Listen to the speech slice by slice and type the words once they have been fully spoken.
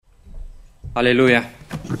Аллилуйя.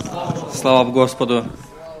 Слава Господу.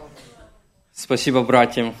 Спасибо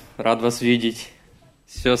братьям. Рад вас видеть.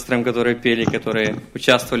 Сестрам, которые пели, которые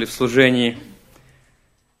участвовали в служении.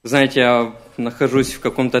 Знаете, я нахожусь в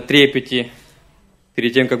каком-то трепете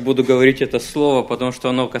перед тем, как буду говорить это слово, потому что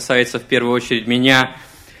оно касается в первую очередь меня.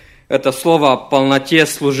 Это слово о полноте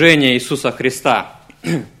служения Иисуса Христа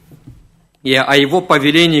и о Его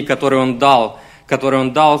повелении, которое Он дал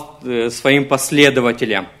своим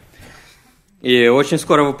последователям. И очень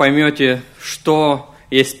скоро вы поймете, что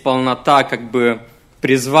есть полнота,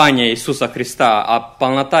 призвания Иисуса Христа. А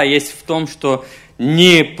полнота есть в том, что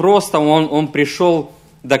не просто Он пришел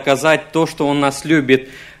доказать то, что Он нас любит.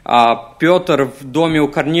 А Петр в доме у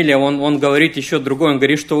Корнилия, он говорит еще другое. Он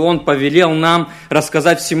говорит, что Он повелел нам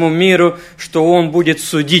рассказать всему миру, что Он будет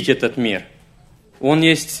судить этот мир. Он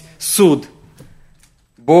есть суд.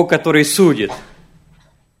 Бог, который судит.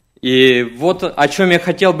 И вот о чем я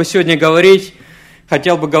хотел бы сегодня говорить.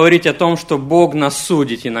 Хотел бы говорить о том, что Бог нас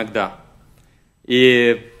судит иногда.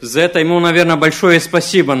 И за это Ему, наверное, большое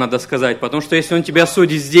спасибо надо сказать, потому что если Он тебя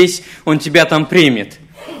судит здесь, Он тебя там примет.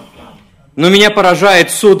 Но меня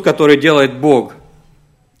поражает суд, который делает Бог.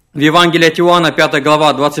 В Евангелии от Иоанна, 5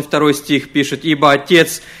 глава, 22 стих пишет: «Ибо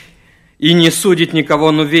Отец и не судит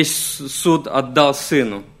никого, но весь суд отдал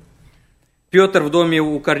Сыну». Петр в доме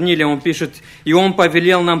у Корнилия, он пишет: «И Он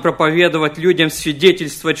повелел нам проповедовать людям,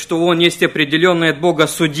 свидетельствовать, что Он есть определенный от Бога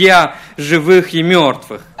судья живых и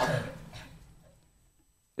мертвых».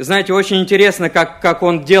 Знаете, очень интересно, как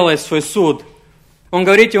Он делает свой суд. Он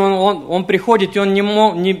говорит, он приходит, и Он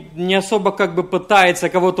не особо пытается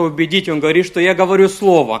кого-то убедить. Он говорит, что я говорю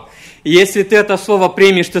слово. И если ты это слово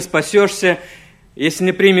примешь, ты спасешься. Если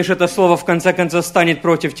не примешь это слово, в конце концов станет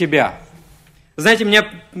против тебя. Знаете,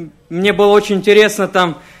 мне было очень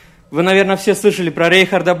интересно, вы, наверное, все слышали про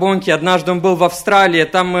Рейхарда Бонки. Однажды он был в Австралии,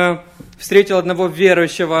 там встретил одного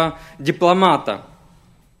верующего дипломата.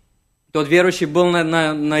 Тот верующий был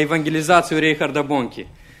на евангелизацию Рейхарда Бонки.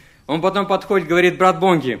 Он потом подходит, говорит: брат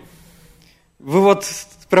Бонки, вы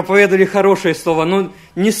проповедовали хорошее слово, но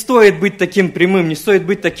не стоит быть таким прямым, не стоит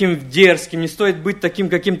быть таким дерзким, не стоит быть таким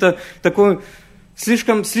каким-то такой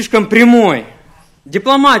слишком прямой.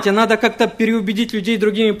 Дипломатия, надо как-то переубедить людей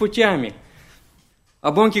другими путями.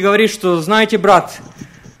 А Бонки говорит, что, знаете, брат,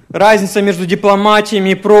 разница между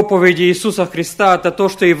дипломатией и проповедью Иисуса Христа – это то,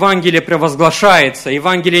 что Евангелие провозглашается,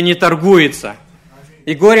 Евангелие не торгуется.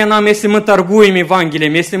 И горе нам, если мы торгуем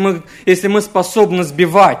Евангелием, если мы способны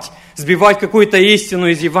сбивать какую-то истину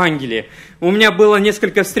из Евангелия. У меня было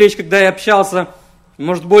несколько встреч, когда я общался,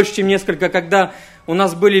 может больше, чем несколько, когда у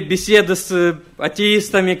нас были беседы с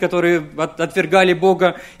атеистами, которые отвергали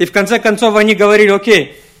Бога. И в конце концов они говорили: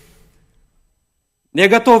 окей, я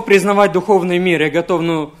готов признавать духовный мир, я готов,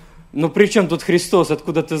 но при чем тут Христос?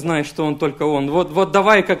 Откуда ты знаешь, что Он только Он? Вот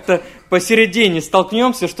давай как-то посередине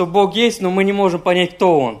столкнемся, что Бог есть, но мы не можем понять,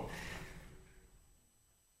 кто Он.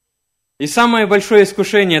 И самое большое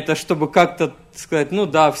искушение, это чтобы как-то сказать: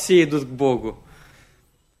 все идут к Богу.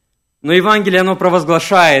 Но Евангелие, оно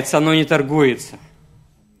провозглашается, оно не торгуется.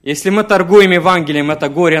 Если мы торгуем Евангелием, это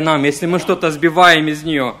горе нам. Если мы что-то сбиваем из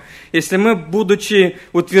нее, если мы, будучи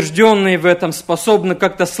утвержденные в этом, способны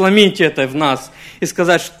как-то сломить это в нас и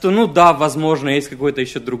сказать, что возможно, есть какой-то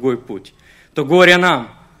еще другой путь, то горе нам.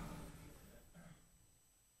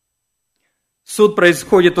 Суд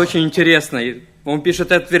происходит очень интересно. Он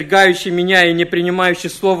пишет: «Отвергающий меня и не принимающий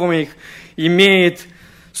слово моих имеет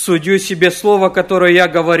судью себе слово, которое я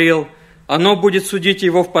говорил. Оно будет судить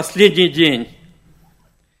его в последний день».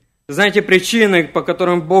 Знаете, причины, по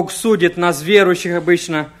которым Бог судит нас, верующих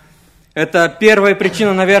обычно, это первая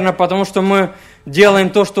причина, наверное, потому что мы делаем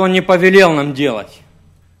то, что Он не повелел нам делать.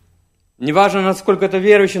 Неважно, насколько ты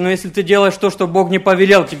верующий, но если ты делаешь то, что Бог не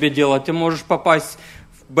повелел тебе делать, ты можешь попасть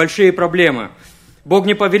в большие проблемы. Бог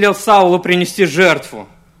не повелел Саулу принести жертву.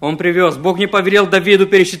 Он привез. Бог не повелел Давиду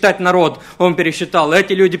пересчитать народ. Он пересчитал.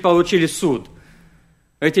 Эти люди получили суд.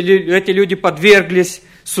 Эти люди подверглись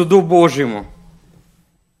суду Божьему.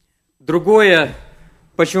 Другое,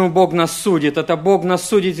 почему Бог нас судит, это Бог нас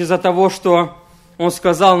судит из-за того, что Он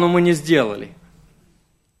сказал, но мы не сделали.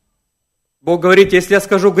 Бог говорит: если я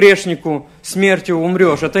скажу грешнику, смертью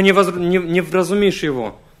умрешь, это не вразумишь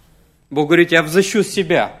его. Бог говорит: я взыщу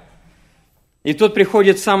себя. И тут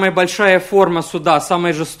приходит самая большая форма суда,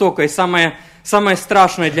 самая жестокая, самая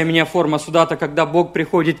страшная для меня форма суда, это когда Бог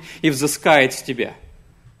приходит и взыскает с тебя.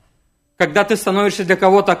 Когда ты становишься для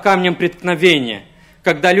кого-то камнем преткновения,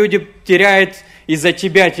 когда люди теряют из-за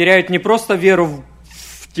тебя, теряют не просто веру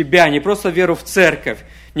в тебя, не просто веру в церковь,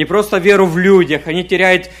 не просто веру в людях, они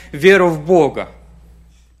теряют веру в Бога.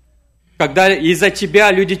 Когда из-за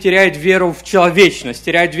тебя люди теряют веру в человечность,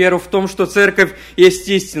 теряют веру в том, что церковь есть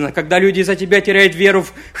истина. Когда люди из-за тебя теряют веру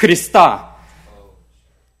в Христа.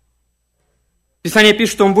 Писание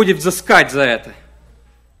пишет, что Он будет взыскать за это.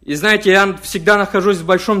 И знаете, я всегда нахожусь в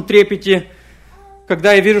большом трепете,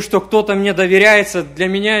 когда я вижу, что кто-то мне доверяется. Для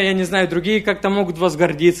меня, я не знаю, другие как-то могут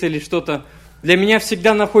возгордиться или что-то. Для меня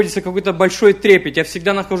всегда находится какой-то большой трепет. Я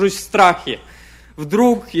всегда нахожусь в страхе.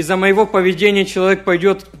 Вдруг из-за моего поведения человек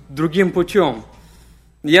пойдет другим путем.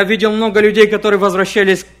 Я видел много людей, которые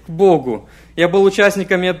возвращались к Богу. Я был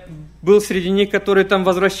участником, я был среди них, которые там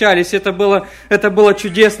возвращались. Это было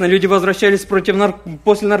чудесно. Люди возвращались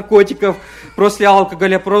после наркотиков, после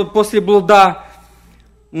алкоголя, после блуда.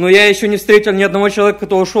 Но я еще не встретил ни одного человека,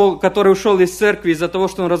 который ушел из церкви из-за того,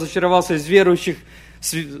 что он разочаровался в верующих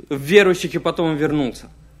и потом вернулся.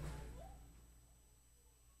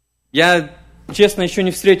 Я, честно, еще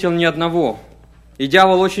не встретил ни одного. И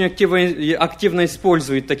дьявол очень активно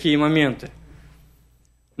использует такие моменты.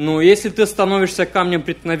 Но если ты становишься камнем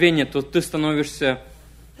преткновения, то ты становишься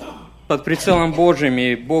под прицелом Божьим,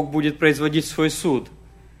 и Бог будет производить свой суд.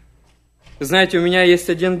 Знаете, у меня есть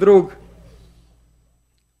один друг,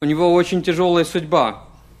 у него очень тяжелая судьба.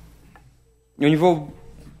 У него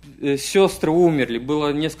сестры умерли,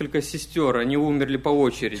 было несколько сестер, они умерли по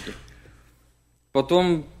очереди.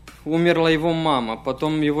 Потом умерла его мама,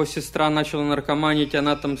 потом его сестра начала наркоманить,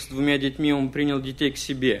 она там с 2 детьми, он принял детей к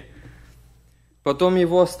себе. Потом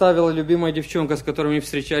его оставила любимая девчонка, с которой они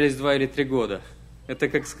встречались 2 или 3 года. Это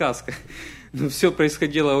как сказка. Но все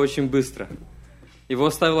происходило очень быстро. Его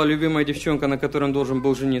оставила любимая девчонка, на которой он должен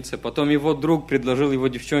был жениться. Потом его друг предложил его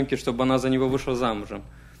девчонке, чтобы она за него вышла замужем.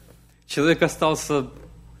 Человек остался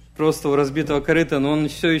просто у разбитого корыта, но он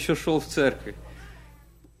все еще шел в церковь.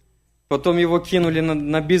 Потом его кинули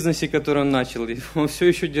на бизнесе, который он начал, и он все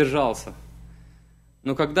еще держался.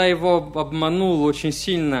 Но когда его обманул очень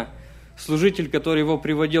сильно служитель, который его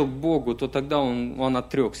приводил к Богу, то тогда он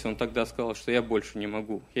отрекся, он тогда сказал, что я больше не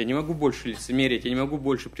могу. Я не могу больше лицемерить, я не могу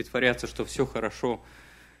больше притворяться, что все хорошо.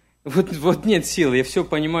 Вот нет силы, я все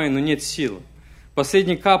понимаю, но нет силы.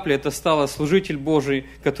 Последней каплей это стал служитель Божий,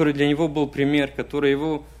 который для него был пример, который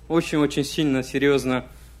его очень-очень сильно, серьезно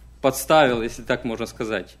подставил, если так можно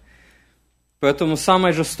сказать. Поэтому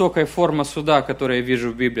самая жестокая форма суда, которую я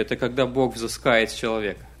вижу в Библии, это когда Бог взыскает с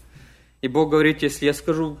человека. И Бог говорит, если я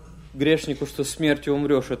скажу грешнику, что смертью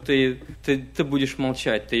умрешь, а ты будешь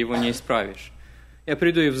молчать, ты его не исправишь. Я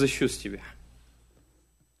приду и взыщу с тебя.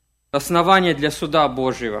 Основание для суда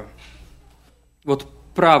Божьего. Вот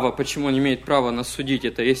право, почему он имеет право нас судить,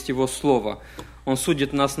 это есть его слово. Он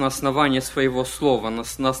судит нас на основании своего слова,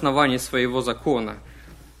 на основании своего закона.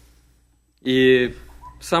 И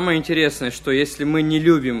самое интересное, что если мы не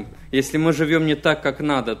любим, если мы живем не так, как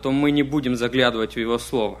надо, то мы не будем заглядывать в его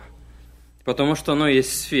слово. Потому что оно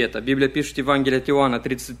есть свет. А Библия пишет, Евангелие от Иоанна,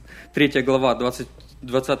 33 глава,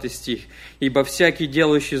 20 стих. «Ибо всякий,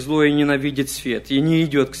 делающий злое, ненавидит свет, и не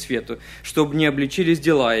идет к свету, чтобы не обличились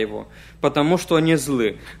дела его, потому что они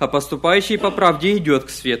злы. А поступающий по правде идет к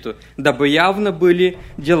свету, дабы явно были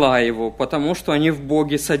дела его, потому что они в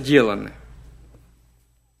Боге соделаны».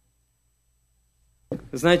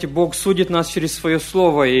 Знаете, Бог судит нас через свое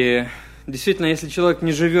слово, и действительно, если человек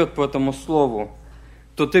не живет по этому слову,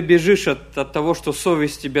 то ты бежишь от того, что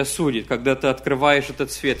совесть тебя судит, когда ты открываешь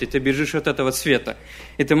этот свет, и ты бежишь от этого света.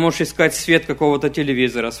 И ты можешь искать свет какого-то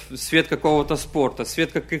телевизора, свет какого-то спорта,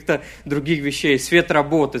 свет каких-то других вещей, свет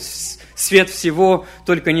работы, свет всего,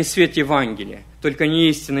 только не свет Евангелия, только не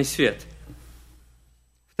истинный свет.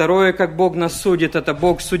 Второе, как Бог нас судит, это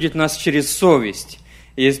Бог судит нас через совесть.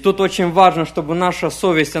 И тут очень важно, чтобы наша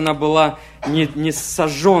совесть, она была не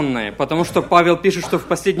сожженная, потому что Павел пишет, что в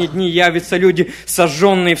последние дни явятся люди,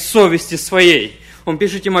 сожженные в совести своей. Он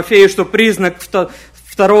пишет Тимофею, что признак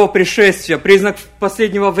второго пришествия, признак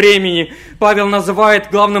последнего времени, Павел называет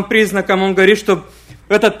главным признаком, он говорит, что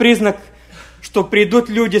этот признак, что придут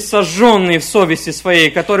люди, сожженные в совести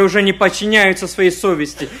своей, которые уже не подчиняются своей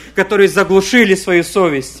совести, которые заглушили свою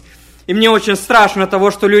совесть. И мне очень страшно того,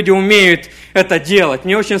 что люди умеют это делать.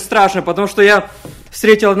 Мне очень страшно, потому что я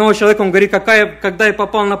встретил одного человека, он говорит, когда я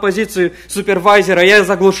попал на позицию супервайзера, я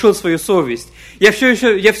заглушил свою совесть. Я все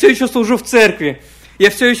еще служу в церкви, я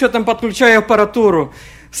все еще там подключаю аппаратуру,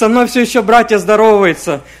 со мной все еще братья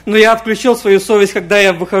здороваются, но я отключил свою совесть, когда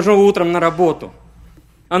я выхожу утром на работу.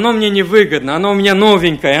 Оно мне невыгодно, оно у меня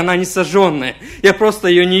новенькое, она не сожженная, я просто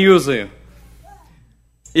ее не юзаю.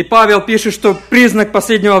 И Павел пишет, что признак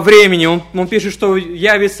последнего времени, он пишет, что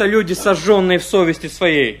явятся люди, сожженные в совести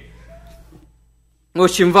своей.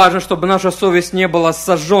 Очень важно, чтобы наша совесть не была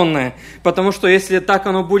сожженная, потому что если так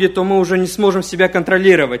оно будет, то мы уже не сможем себя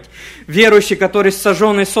контролировать. Верующий, который с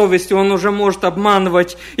сожженной совестью, он уже может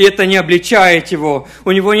обманывать, и это не обличает его.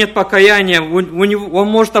 У него нет покаяния, он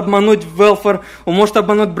может обмануть велфар, он может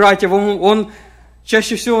обмануть братьев,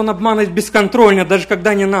 чаще всего он обманывает бесконтрольно, даже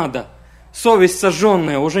когда не надо. Совесть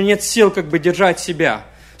сожженная, уже нет сил держать себя.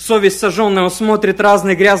 Совесть сожженная, он смотрит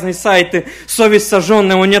разные грязные сайты. Совесть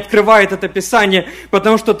сожженная, он не открывает это Писание,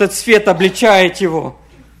 потому что этот свет обличает его.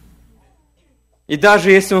 И даже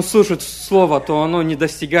если он слушает Слово, то оно не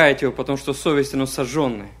достигает его, потому что совесть, оно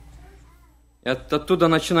сожженная. И оттуда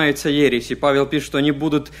начинается ересь. И Павел пишет, что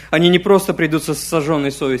они не просто придут со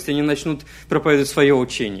сожженной совестью, они начнут проповедовать свое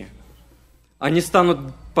учение. Они станут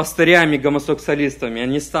пастырями, гомосексуалистами,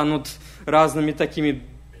 они станут разными такими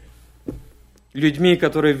людьми,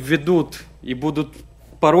 которые введут и будут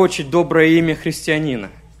порочить доброе имя христианина.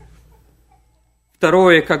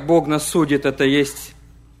 Второе, как Бог нас судит, это есть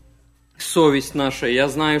совесть наша. Я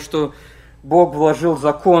знаю, что Бог вложил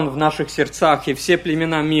закон в наших сердцах, и все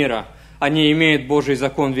племена мира, они имеют Божий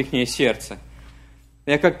закон в их сердце.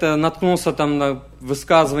 Я как-то наткнулся там на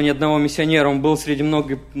высказывание одного миссионера, он был среди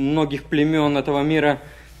многих племен этого мира.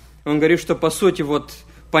 Он говорит, что по сути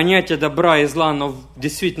понятие добра и зла, оно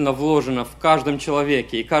действительно вложено в каждом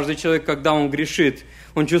человеке. И каждый человек, когда он грешит,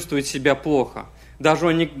 он чувствует себя плохо. Даже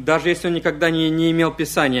если он никогда не имел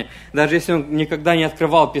Писания, даже если он никогда не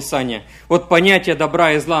открывал Писание. Понятие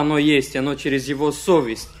добра и зла, оно есть, оно через его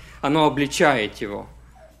совесть, оно обличает его.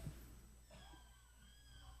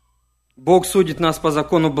 Бог судит нас по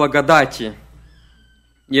закону благодати.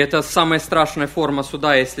 И это самая страшная форма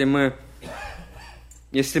суда, если мы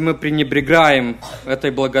пренебрегаем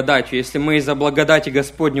этой благодатью, если мы из-за благодати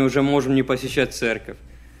Господней уже можем не посещать церковь.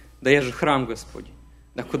 Да я же храм Господень.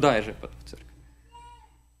 Да куда я же в церковь?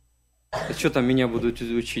 Да что там меня будут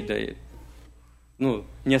учить? Да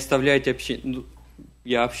не оставляйте общение.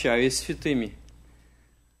 Я общаюсь с святыми.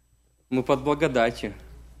 Мы под благодатью.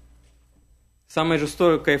 Самая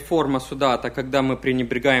жестокая форма суда – это когда мы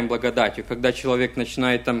пренебрегаем благодатью, когда человек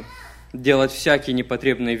начинает делать всякие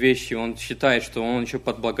непотребные вещи, он считает, что он еще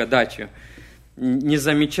под благодатью, не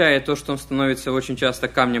замечая то, что он становится очень часто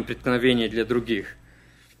камнем преткновения для других.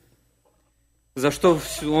 За что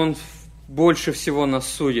он больше всего нас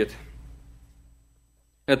судит?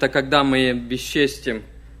 Это когда мы бесчестим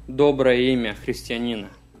доброе имя христианина.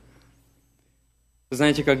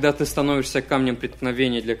 Знаете, когда ты становишься камнем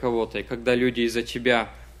преткновения для кого-то, и когда люди из-за тебя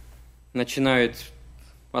начинают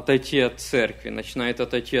отойти от церкви, начинают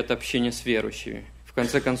отойти от общения с верующими. В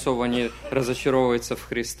конце концов, они разочаровываются в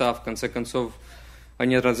Христа, в конце концов,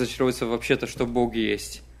 они разочаровываются вообще-то, что Бог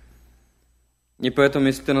есть. И поэтому,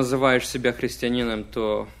 если ты называешь себя христианином,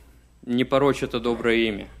 то не порочь это доброе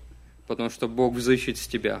имя, потому что Бог взыщет с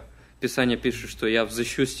тебя. Писание пишет, что я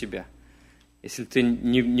взыщу с тебя, если ты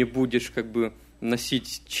не будешь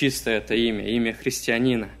носить чистое это имя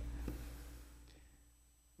христианина.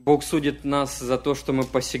 Бог судит нас за то, что мы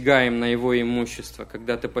посягаем на Его имущество,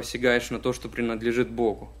 когда ты посягаешь на то, что принадлежит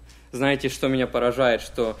Богу. Знаете, что меня поражает?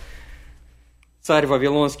 Что царь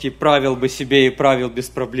Вавилонский правил бы себе и правил без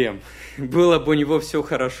проблем. Было бы у него все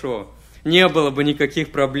хорошо, не было бы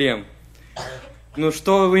никаких проблем.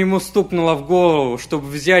 Что ему стукнуло в голову, чтобы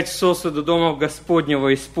взять сосуды дома Господнего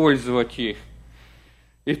и использовать их?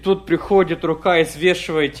 И тут приходит рука и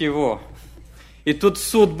свешивает его. И тут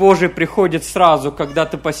суд Божий приходит сразу, когда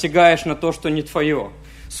ты посягаешь на то, что не твое.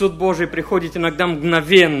 Суд Божий приходит иногда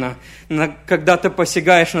мгновенно, когда ты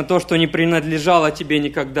посягаешь на то, что не принадлежало тебе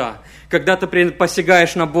никогда. Когда ты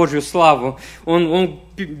посягаешь на Божью славу.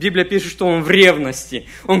 Библия пишет, что он в ревности.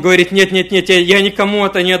 Он говорит, нет, я никому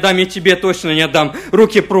это не отдам, и тебе точно не отдам.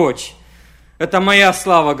 Руки прочь. Это моя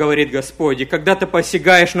слава, говорит Господь. И когда ты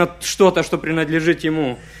посягаешь на что-то, что принадлежит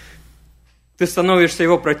Ему, ты становишься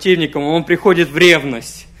Его противником, Он приходит в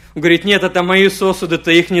ревность. Он говорит, нет, это мои сосуды,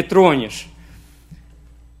 ты их не тронешь.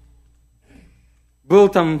 Был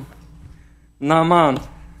там Нааман.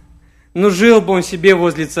 Жил бы он себе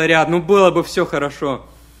возле царя, было бы все хорошо.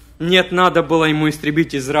 Нет, надо было ему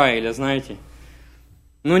истребить Израиля, знаете.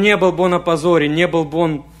 Не был бы он опозорен, не был бы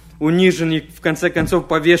он унижен и, в конце концов,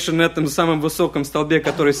 повешен на этом самом высоком столбе,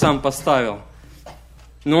 который сам поставил.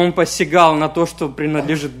 Но он посягал на то, что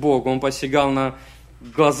принадлежит Богу. Он посягал на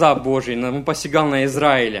глаза Божьи, он посягал на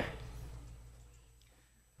Израиля.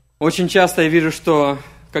 Очень часто я вижу, что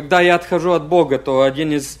когда я отхожу от Бога, то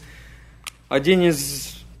один из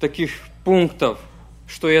таких пунктов,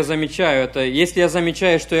 что я замечаю, это если я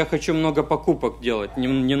замечаю, что я хочу много покупок делать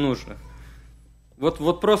ненужных.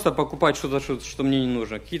 Вот просто покупать что-то, что мне не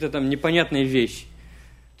нужно, какие-то там непонятные вещи,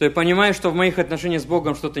 то я понимаю, что в моих отношениях с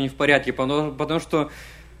Богом что-то не в порядке, потому что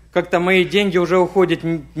как-то мои деньги уже уходят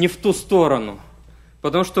не в ту сторону.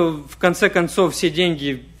 Потому что, в конце концов, все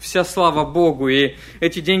деньги, вся слава Богу, и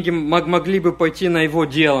эти деньги могли бы пойти на Его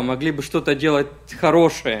дело, могли бы что-то делать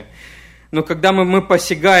хорошее. Но когда мы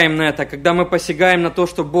посягаем на это, когда мы посягаем на то,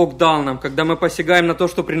 что Бог дал нам, когда мы посягаем на то,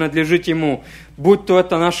 что принадлежит Ему, будь то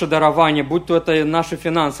это наше дарование, будь то это наши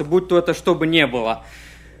финансы, будь то это что бы ни было,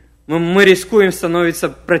 мы рискуем становиться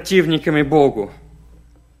противниками Богу.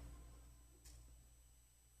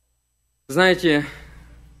 Знаете,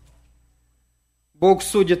 Бог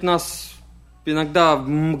судит нас иногда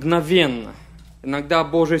мгновенно. Иногда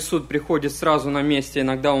Божий суд приходит сразу на месте,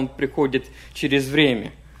 иногда он приходит через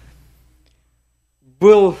время.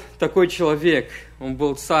 Был такой человек, он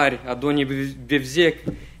был царь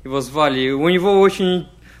Адони-Бевзек, его звали. У него очень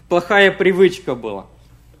плохая привычка была.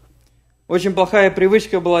 Очень плохая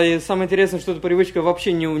привычка была, и самое интересное, что эта привычка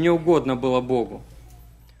вообще не угодна была Богу.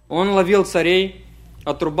 Он ловил царей,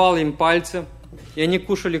 отрубал им пальцы, и они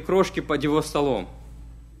кушали крошки под его столом.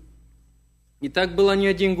 И так было не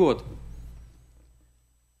один год.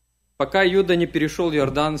 Пока Иуда не перешел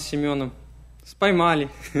Иордан с Семеном, споймали,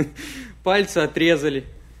 пальцы отрезали,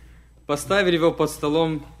 поставили его под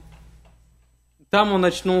столом. Там он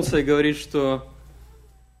очнулся и говорит, что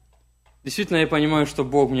действительно я понимаю, что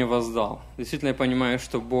Бог мне воздал. Действительно я понимаю,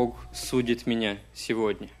 что Бог судит меня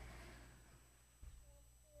сегодня.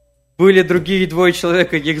 Были другие двое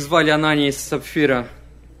человек, их звали Анания и Сапфира.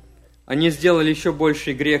 Они сделали еще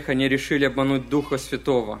больший грех, они решили обмануть Духа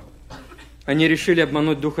Святого. Они решили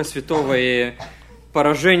обмануть Духа Святого, и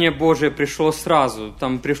поражение Божие пришло сразу,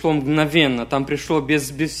 там пришло мгновенно, там пришло без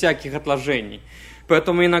всяких отложений.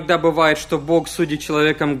 Поэтому иногда бывает, что Бог судит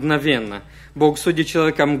человека мгновенно. Бог судит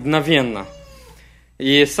человека мгновенно.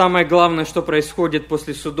 И самое главное, что происходит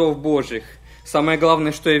после судов Божьих, самое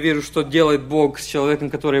главное, что я вижу, что делает Бог с человеком,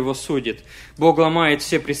 который его судит. Бог ломает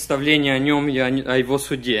все представления о нем и о его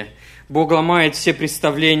суде. Бог ломает все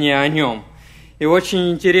представления о нем. И очень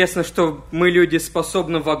интересно, что мы, люди,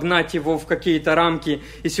 способны вогнать его в какие-то рамки.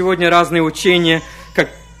 И сегодня разные учения,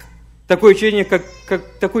 такое учение, как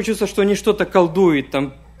такое чувство, что они что-то колдуют.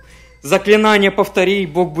 Там, заклинание повтори,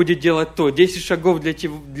 Бог будет делать то. 10 шагов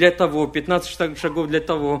для того, 15 шагов для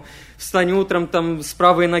того. Встань утром там с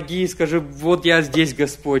правой ноги и скажи, вот я здесь,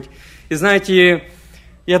 Господь. И знаете,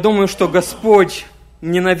 я думаю, что Господь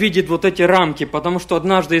ненавидит вот эти рамки, потому что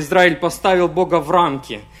однажды Израиль поставил Бога в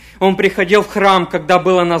рамки. Он приходил в храм, когда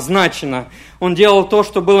было назначено. Он делал то,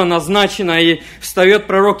 что было назначено, и встает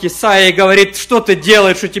пророк Исаия и говорит, что ты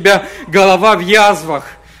делаешь, у тебя голова в язвах,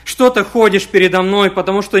 что ты ходишь передо мной,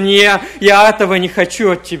 потому что не я этого не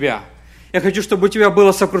хочу от тебя. Я хочу, чтобы у тебя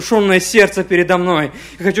было сокрушенное сердце передо мной.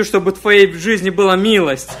 Я хочу, чтобы в твоей жизни была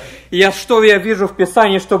милость. И что я вижу в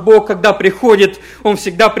Писании, что Бог, когда приходит, Он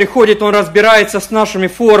всегда приходит, Он разбирается с нашими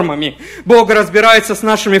формами. Бог разбирается с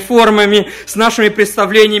нашими формами, с нашими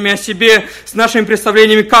представлениями о себе, с нашими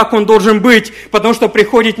представлениями, как Он должен быть. Потому что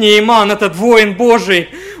приходит Нееман, этот воин Божий.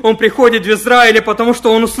 Он приходит в Израиле, потому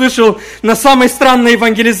что он услышал на самой странной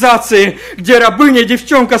евангелизации, где рабыня,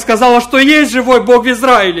 девчонка сказала, что есть живой Бог в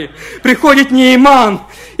Израиле. Приходит Нееман,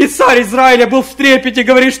 и царь Израиля был в трепете,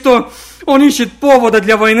 говорит, что он ищет повода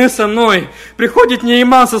для войны со мной. Приходит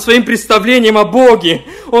Нееман со своим представлением о Боге.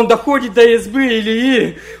 Он доходит до избы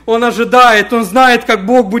Илии. Он ожидает, он знает, как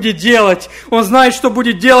Бог будет делать. Он знает, что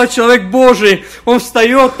будет делать человек Божий. Он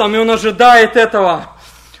встает там, и он ожидает этого.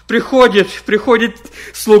 Приходит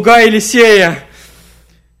слуга Елисея.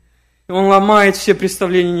 Он ломает все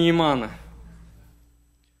представления Неемана.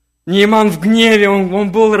 Нееман в гневе,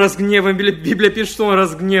 он был разгневан. Библия пишет, что он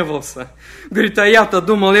разгневался. Говорит, а я-то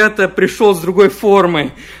думал, я-то пришел с другой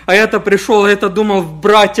формой. А я-то пришел, а я-то думал,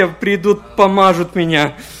 братья придут, помажут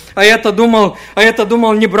меня. А я-то думал,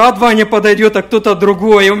 не брат Ваня подойдет, а кто-то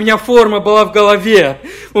другой. И у меня форма была в голове.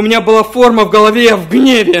 У меня была форма в голове, я в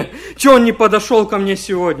гневе. Чего он не подошел ко мне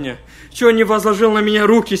сегодня? Чего он не возложил на меня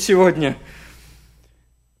руки сегодня?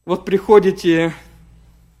 Вот приходите,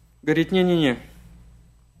 говорит, не-не-не.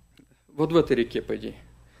 Вот в этой реке пойди.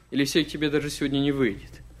 Елисей к тебе даже сегодня не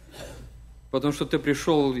выйдет. Потому что ты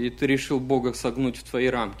пришел, и ты решил Бога согнуть в твои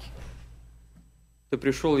рамки. Ты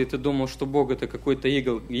пришел, и ты думал, что Бог это какой-то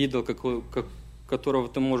идол, которого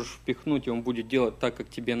ты можешь впихнуть, и он будет делать так, как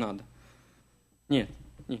тебе надо. Нет.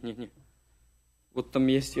 Вот там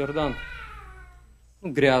есть Иордан.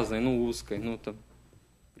 Грязный, узкий, там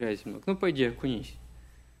грязи много. Пойди, окунись.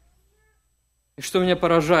 И что меня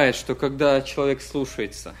поражает, что когда человек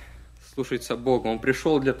слушается Бога. Он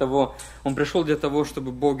пришел для того,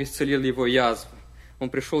 чтобы Бог исцелил его язвы. Он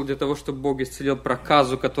пришел для того, чтобы Бог исцелил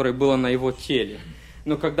проказу, которая была на его теле.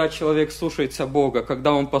 Но когда человек слушается Бога,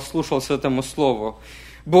 когда он послушался этому Слову,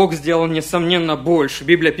 Бог сделал, несомненно, больше.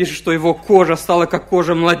 Библия пишет, что его кожа стала как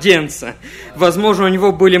кожа младенца. Возможно, у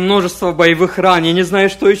него были множество боевых ран. Я не знаю,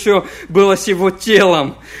 что еще было с его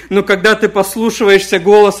телом. Но когда ты послушаешься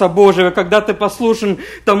голоса Божьего, когда ты послушен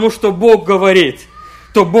тому, что Бог говорит,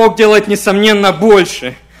 то Бог делает, несомненно,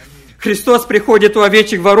 больше. Христос приходит у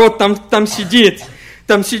овечьих ворот, там сидит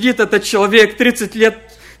этот человек,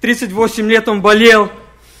 38 лет он болел.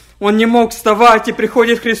 Он не мог вставать, и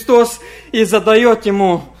приходит Христос и задает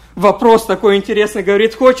ему вопрос такой интересный.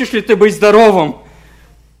 Говорит: хочешь ли ты быть здоровым?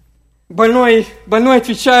 Больной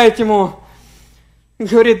отвечает ему,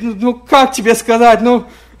 говорит: ну как тебе сказать,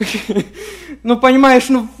 понимаешь,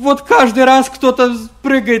 вот каждый раз кто-то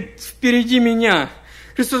прыгает впереди меня.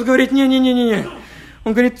 Христос говорит: не.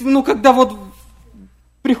 Он говорит: когда вот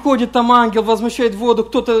приходит там ангел, возмущает воду,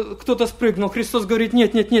 кто-то спрыгнул. Христос говорит: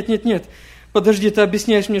 нет. Подожди, ты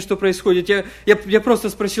объясняешь мне, что происходит. Я просто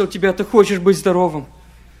спросил тебя: ты хочешь быть здоровым?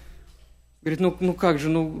 Говорит: как же,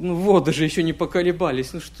 воды же еще не поколебались.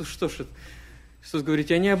 Что ж это? Иисус говорит: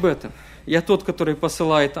 я не об этом. Я тот, который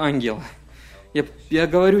посылает ангела. Я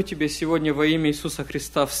говорю тебе сегодня во имя Иисуса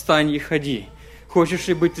Христа: встань и ходи. Хочешь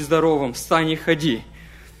ли быть здоровым? Встань и ходи.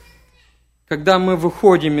 Когда мы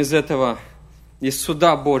выходим из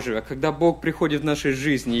суда Божьего, когда Бог приходит в нашей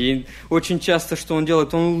жизни, и очень часто, что Он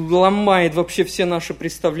делает, Он ломает вообще все наши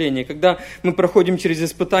представления. Когда мы проходим через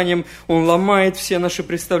испытания, Он ломает все наши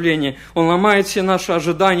представления, Он ломает все наши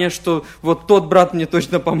ожидания, что вот тот брат мне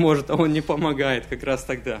точно поможет, а он не помогает как раз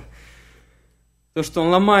тогда. То, что Он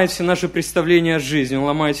ломает все наши представления о жизни, Он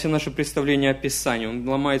ломает все наши представления о Писании, Он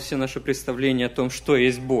ломает все наши представления о том, что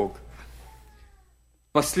есть Бог.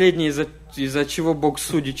 Последнее, из-за чего Бог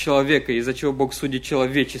судит человека, из-за чего Бог судит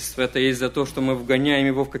человечество, это из-за того, что мы вгоняем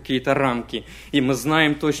его в какие-то рамки, и мы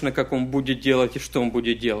знаем точно, как Он будет делать и что Он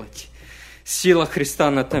будет делать. Сила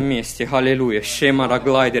Христа на этом месте. Аллилуйя. Шемара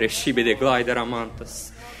глайдере, шибеде глайдера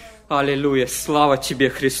мантас. Аллилуйя. Слава Тебе,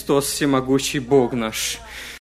 Христос, всемогущий Бог наш.